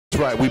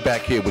right, we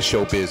back here with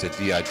SHOWBIZ at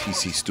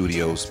D.I.T.C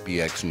Studios,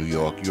 BX, New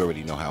York. You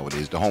already know how it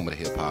is, the home of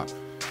the hip-hop.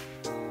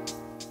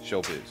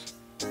 SHOWBIZ.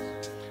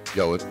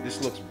 Yo,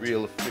 this looks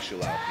real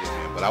official out here,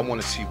 man, but I want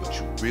to see what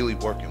you're really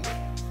working with.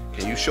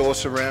 Can you show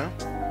us around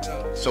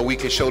so we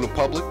can show the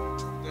public?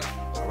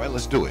 All right,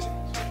 let's do it.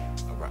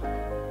 All right.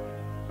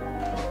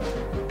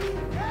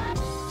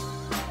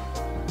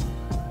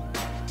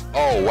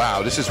 Oh,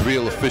 wow, this is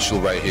real official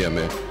right here,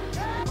 man.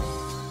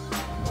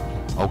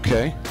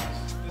 Okay.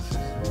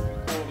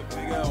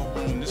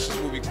 This is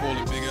what we call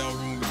the Big L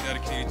room. We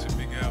dedicated to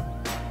Big L. You know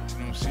what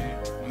I'm saying?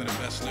 One of the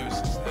best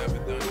lyricists to ever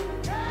done it.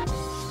 This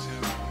is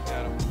him. We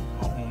got him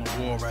on the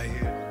wall right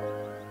here.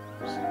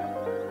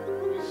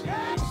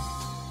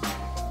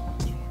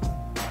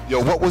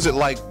 Yo, what was it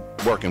like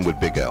working with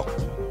Big L?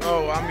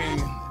 Oh, I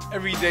mean,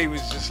 every day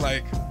was just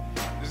like,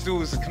 this dude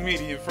was a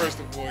comedian, first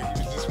of all. He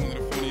was just one of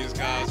the funniest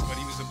guys, but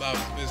he was about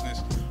his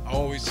business. I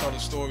always tell the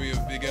story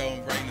of Big L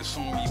and writing the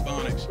song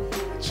Ebonics.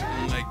 It took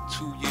him like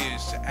 2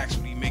 years to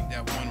actually make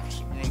that one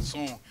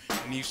song.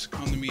 And he used to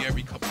come to me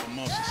every couple of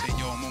months and say,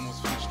 yo, I'm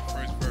almost finished the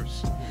first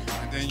verse.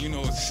 And then, you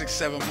know, 6,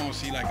 7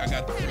 months, he like, I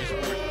got the first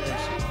verse.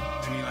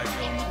 And he like,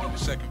 yo, I'm gonna do the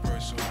second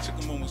verse. So it took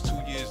him almost 2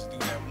 years to do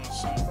that one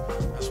song.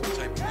 That's what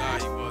type of guy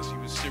he was. He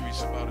was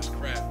serious about his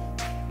craft.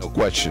 No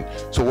question.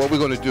 So what we're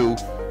gonna do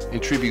in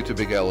tribute to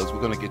Big L is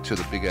we're gonna get to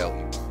the Big L.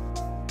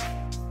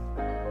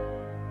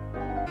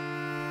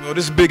 Well,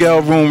 this Big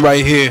L room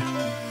right here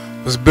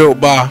was built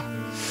by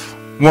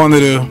one of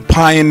the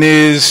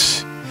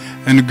pioneers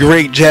and the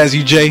great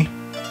Jazzy J,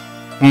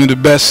 one of the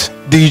best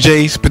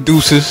DJs,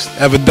 producers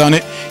ever done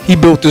it. He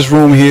built this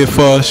room here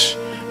for us.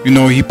 You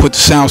know, he put the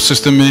sound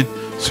system in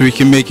so he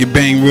can make it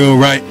bang real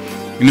right.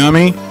 You know what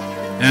I mean?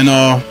 And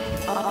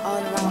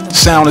the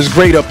sound is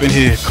great up in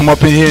here. Come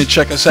up in here and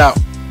check us out.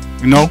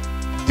 You know,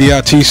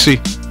 D.I.T.C.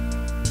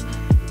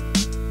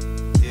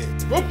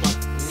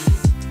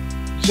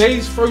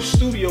 Jay's first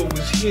studio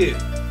was here,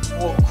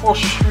 or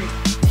across the street.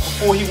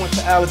 Before he went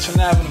to Allerton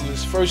Avenue,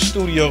 his first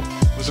studio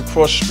was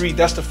across the street.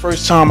 That's the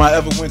first time I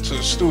ever went to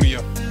a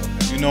studio.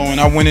 You know, and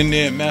I went in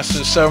there, Master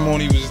of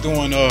Ceremony was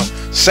doing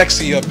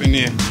Sexy up in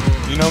there.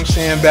 You know what I'm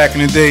saying? Back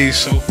in the days.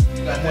 So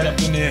I went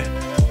up in there,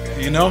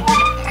 you know?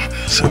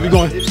 So we're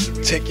going to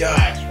take y'all.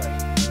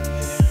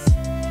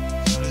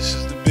 So this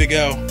is the Big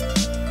L.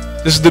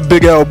 This is the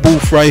Big L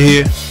booth right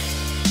here.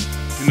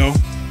 You know,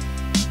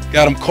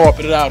 got him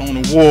carpeted out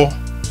on the wall.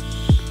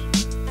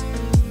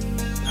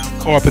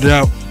 Carpeted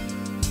out.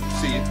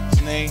 See it.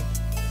 His name.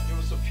 It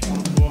was a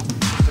funeral.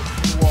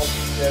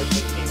 That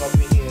came up in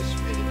here and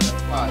spit in that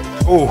fire.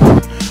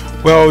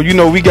 Oh, well, you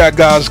know, we got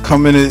guys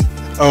coming in.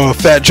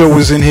 Fat Joe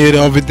was in here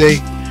the other day.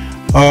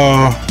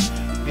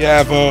 We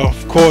have,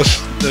 of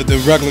course, the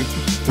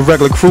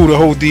regular crew. The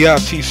whole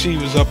D.I.T.C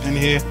was up in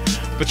here.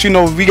 But you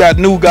know, we got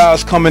new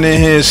guys coming in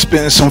here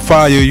spitting some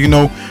fire. You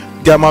know,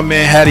 got my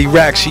man Hattie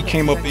Rax. He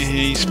came up in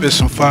here. He spit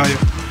some fire.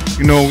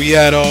 You know, we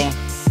had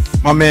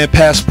my man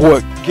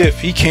Passport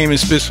Gift, he came and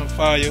spit some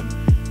fire.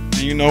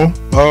 And you know,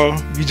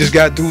 we just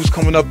got dudes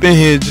coming up in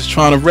here just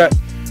trying to rap,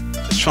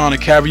 just trying to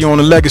carry on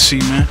the legacy,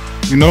 man.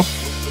 You know?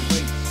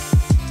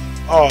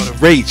 Oh, the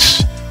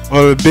rates.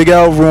 Well, the Big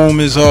L room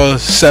is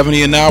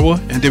 70 an hour,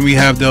 and then we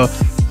have the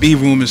B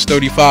room is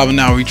 35 an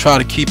hour. We try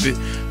to keep it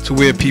to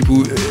where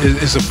people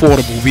is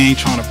affordable. We ain't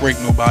trying to break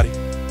nobody.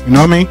 You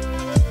know what I mean?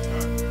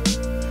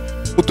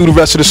 Go through the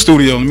rest of the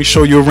studio. Let me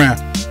show you around.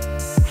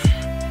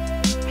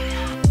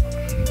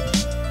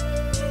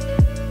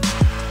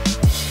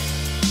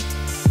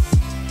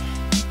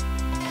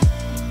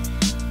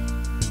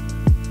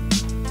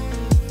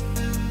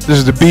 This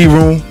is the B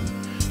room.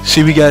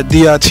 See, we got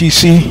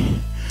D.I.T.C.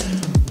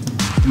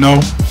 You know,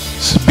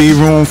 this is B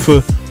room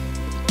for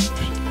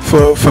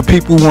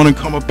people who want to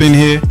come up in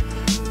here.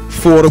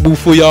 Affordable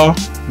for y'all.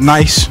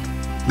 Nice.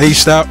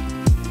 Laced out.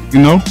 You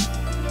know.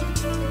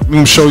 I'm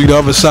gonna show you the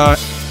other side.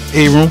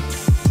 A room.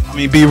 I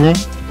mean B room.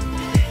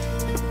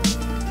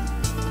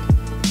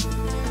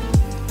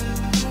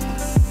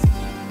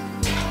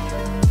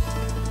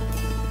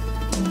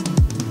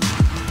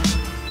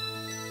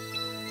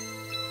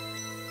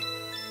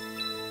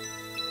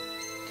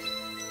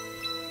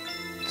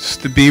 It's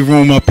the B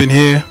room up in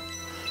here,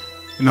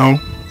 you know,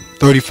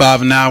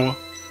 35 an hour.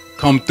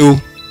 Come through,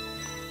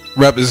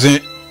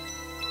 represent.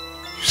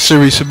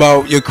 Serious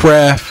about your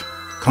craft,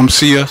 come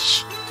see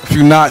us. If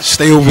you're not,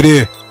 stay over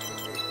there.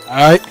 All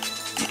right.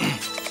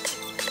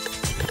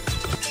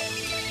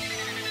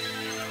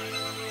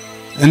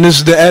 And this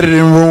is the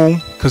editing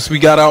room, because we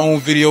got our own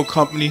video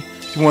company.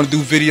 If you want to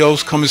do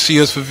videos, come and see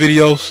us for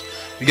videos.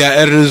 We got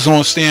editors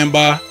on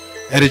standby.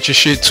 Edit your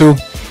shit too. You know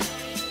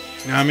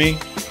what I mean?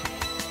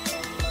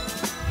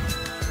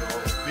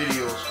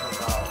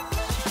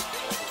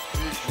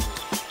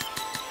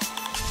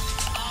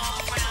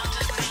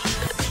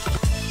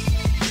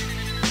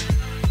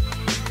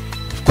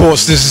 Of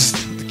course, this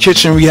is the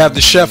kitchen. We have the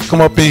chef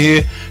come up in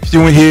here. If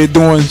you in here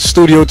doing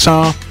studio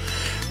time,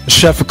 the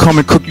chef will come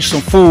and cook you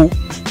some food,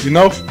 you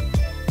know?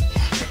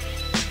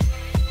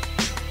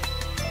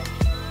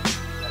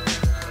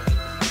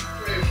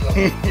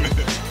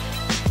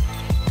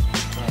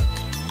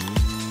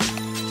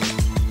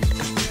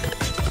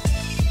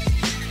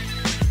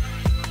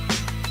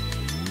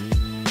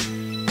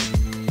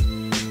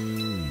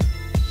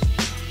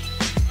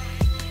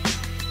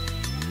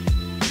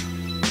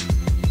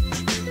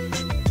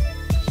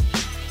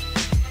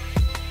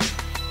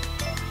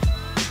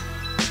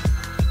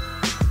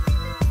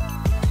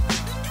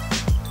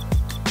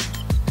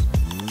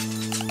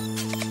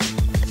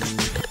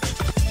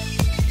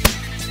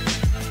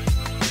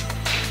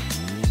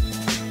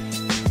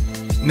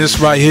 And this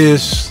right here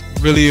is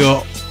really a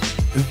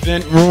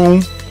event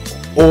room,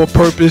 all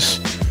purpose.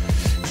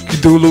 You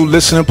can do little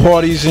listening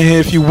parties in here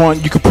if you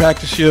want. You can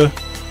practice your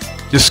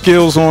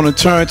skills on the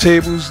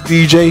turntables,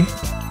 DJ,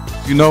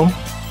 you know.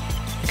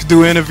 You can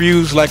do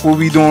interviews like what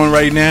we doing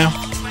right now,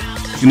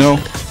 you know.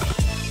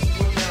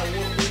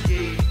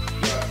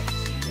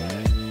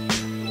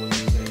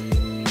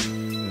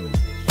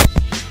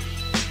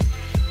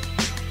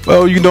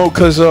 Well, you know,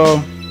 cause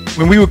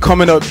when we were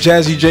coming up,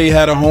 Jazzy J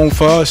had a home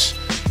for us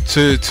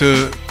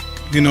to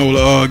you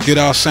know, get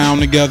our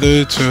sound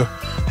together, to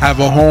have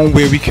a home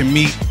where we can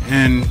meet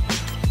and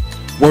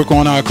work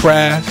on our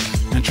craft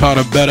and try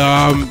to better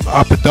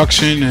our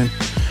production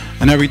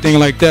and everything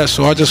like that.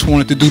 So I just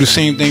wanted to do the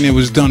same thing that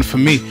was done for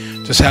me.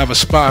 Just have a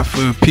spot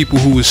for people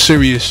who was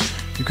serious.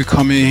 You could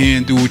come in here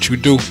and do what you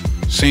do,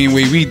 same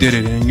way we did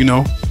it, and you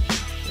know,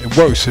 it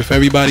works. If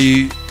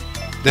everybody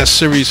that's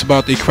serious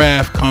about their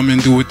craft come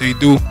and do what they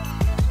do,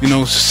 you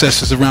know,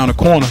 success is around the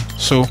corner.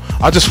 So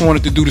I just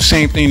wanted to do the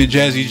same thing that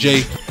Jazzy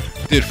J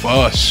did for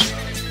us.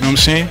 You know what I'm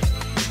saying?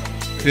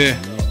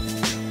 Yeah.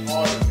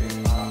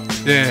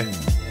 Yeah.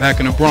 Back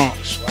in the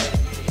Bronx.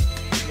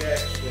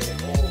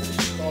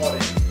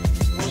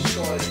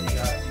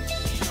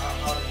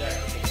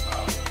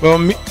 Well,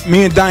 me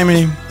and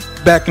Diamond,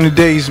 back in the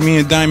days, me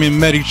and Diamond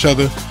met each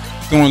other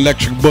doing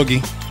Electric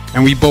Boogie,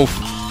 and we both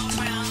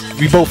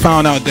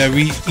found out that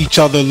each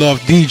other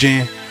loved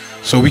DJing,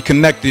 so we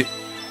connected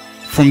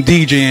from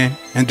DJing,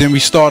 and then we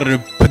started a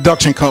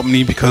production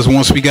company, because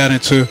once we got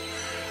into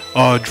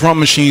drum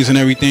machines and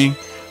everything,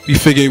 we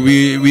figured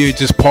we'd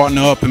just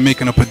partner up and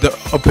making a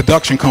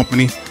production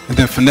company, and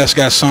then Finesse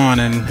got signed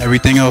and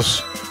everything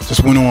else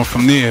just went on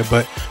from there.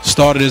 But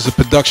started as a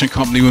production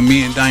company with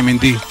me and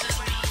Diamond D,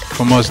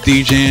 from us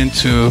DJing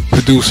to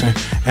producing,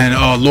 and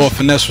Lord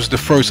Finesse was the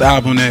first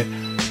album that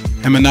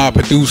him and I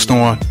produced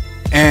on,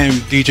 and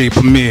DJ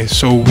Premier.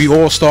 So we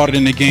all started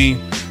in the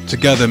game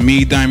together,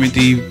 me, Diamond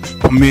D,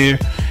 Premier,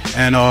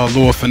 and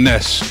Lord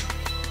Finesse.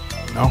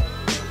 You know?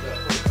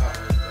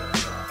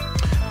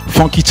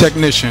 Funky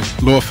Technician,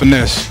 Lord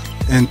Finesse,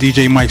 and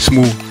DJ Mike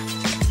Smooth.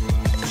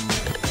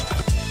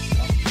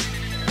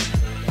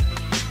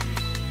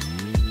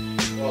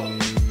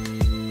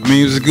 I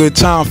mean, it was a good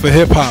time for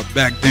hip hop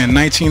back then.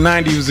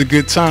 1990 was a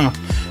good time,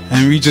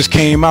 and we just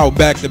came out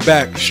back to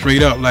back,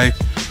 straight up. Like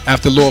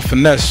after Lord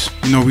Finesse,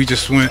 you know, we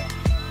just went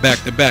back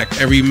to back.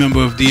 Every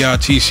member of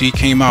D.I.T.C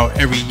came out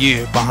every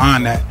year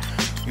behind that.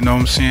 You know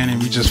what I'm saying?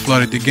 And we just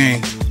flooded the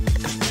game.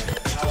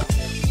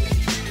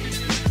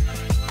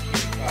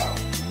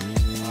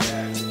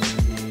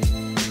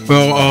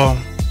 Well,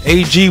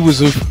 AG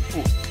was a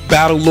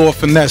battle Lord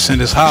Finesse in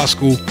his high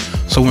school.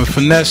 So when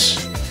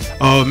Finesse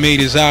made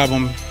his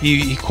album,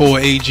 he called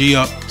AG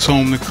up,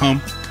 told him to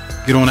come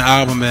get on the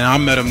album, and I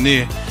met him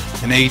there.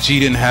 And AG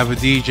didn't have a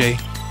DJ,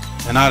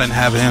 and I didn't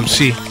have an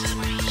MC.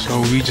 So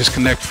we just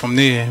connected from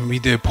there, and we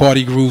did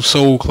Party Groove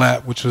Soul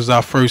Clap, which was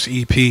our first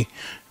EP.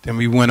 Then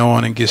we went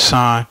on and get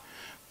signed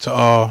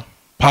to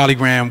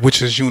Polygram,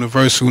 which is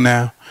Universal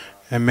now,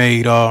 and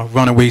made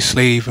Runaway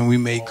Slave, and we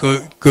made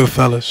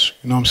Goodfellas.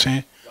 You know what I'm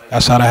saying?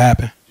 That's how that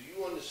happened. Do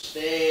you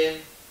understand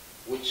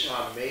what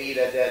y'all made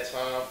at that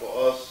time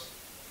for us?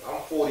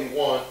 I'm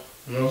 41.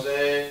 You know what I'm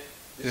saying?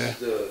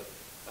 This is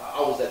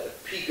I was at the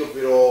peak of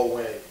it all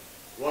when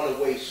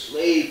Runaway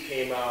Slave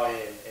came out and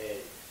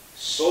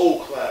Soul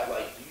Clap.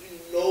 Like, do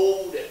you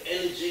know the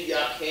energy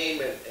y'all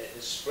came and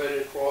spread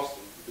it across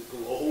the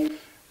globe?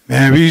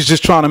 Man, we was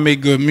just trying to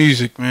make good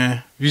music,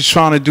 man. We was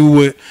trying to do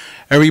what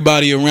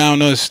everybody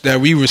around us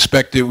that we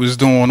respected was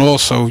doing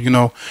also. You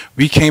know,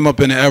 we came up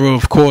in the era,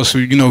 of course,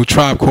 you know,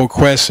 Tribe Called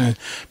Quest and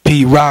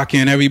Pete Rock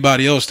and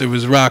everybody else that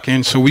was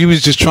rocking. So we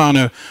was just trying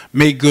to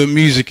make good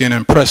music and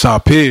impress our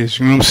peers,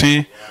 you know what I'm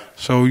saying?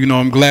 So, you know,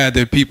 I'm glad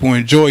that people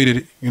enjoyed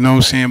it, you know what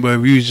I'm saying? But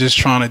we was just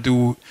trying to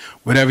do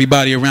what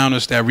everybody around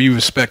us that we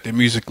respected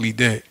musically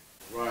did.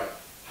 Right.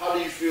 How do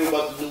you feel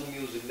about the new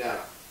music now?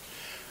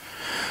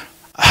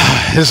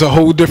 It's a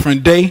whole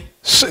different day.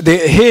 So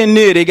here and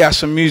there, they got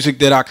some music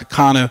that I could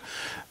kind of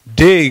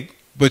dig,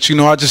 but you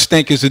know, I just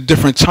think it's a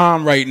different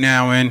time right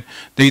now, and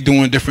they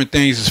doing different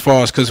things as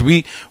far as, because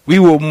we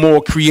were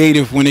more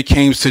creative when it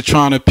came to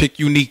trying to pick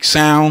unique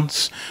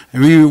sounds,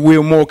 and we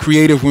were more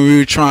creative when we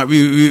were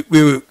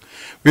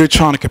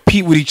trying to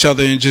compete with each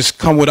other and just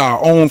come with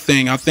our own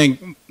thing. I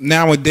think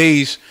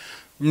nowadays,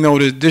 you know,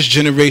 this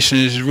generation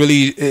is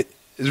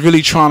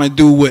really trying to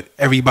do what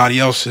everybody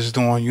else is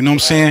doing. You know what I'm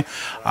saying?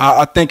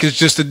 I think it's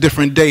just a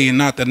different day, and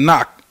not to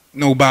knock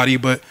nobody,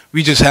 but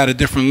we just had a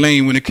different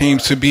lane when it came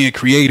to being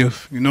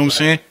creative. You know what I'm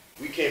saying?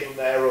 We came from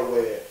the era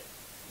where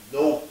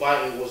no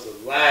fighting was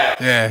allowed.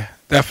 Yeah,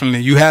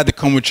 definitely. You had to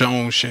come with your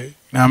own shit. You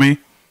know what I mean?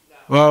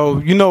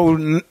 Well, you know,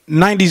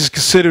 90s is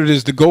considered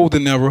as the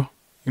golden era.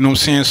 You know what I'm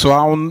saying? So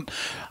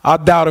I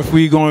doubt if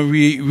we're going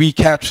to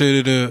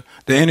recapture the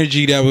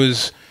energy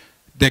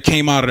that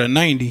came out of the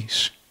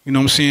 90s. You know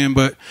what I'm saying?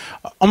 But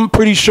I'm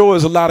pretty sure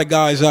there's a lot of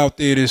guys out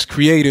there that's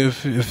creative.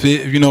 If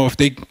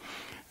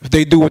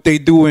they do what they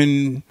do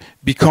and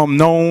become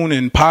known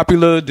and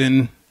popular,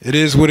 then It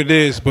is what it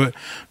is, but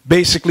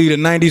basically the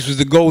 90s was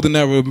the golden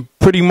era,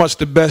 pretty much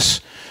the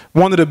best,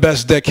 one of the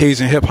best decades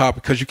in hip-hop,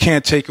 because you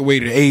can't take away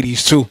the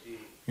 80s too.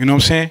 You know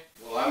what I'm saying?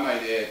 Well, I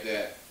might add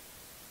that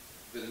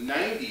the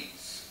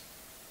 90s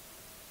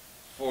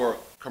for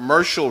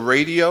commercial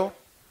radio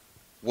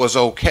was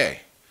okay.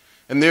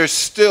 And there's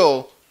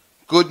still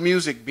good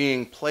music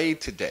being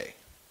played today.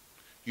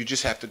 You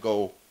just have to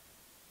go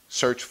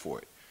search for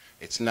it.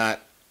 It's not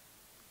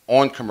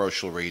on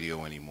commercial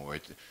radio anymore.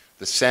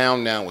 The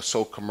sound now is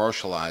so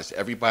commercialized,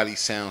 everybody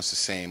sounds the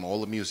same,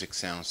 all the music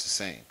sounds the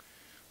same.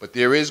 But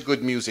there is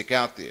good music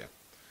out there.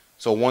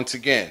 So once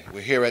again, we're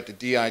here at the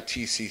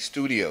D.I.T.C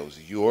studios.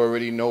 You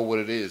already know what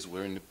it is.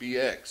 We're in the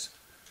BX.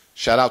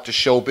 Shout out to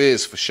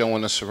SHOWBIZ for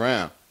showing us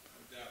around.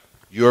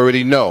 You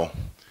already know.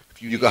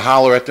 You can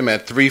holler at them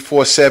at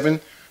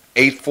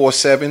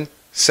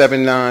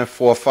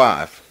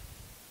 347-847-7945.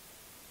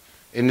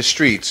 In the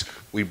streets,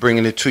 we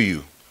bringing it to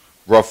you.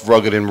 Rough,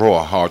 rugged, and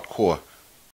raw, hardcore.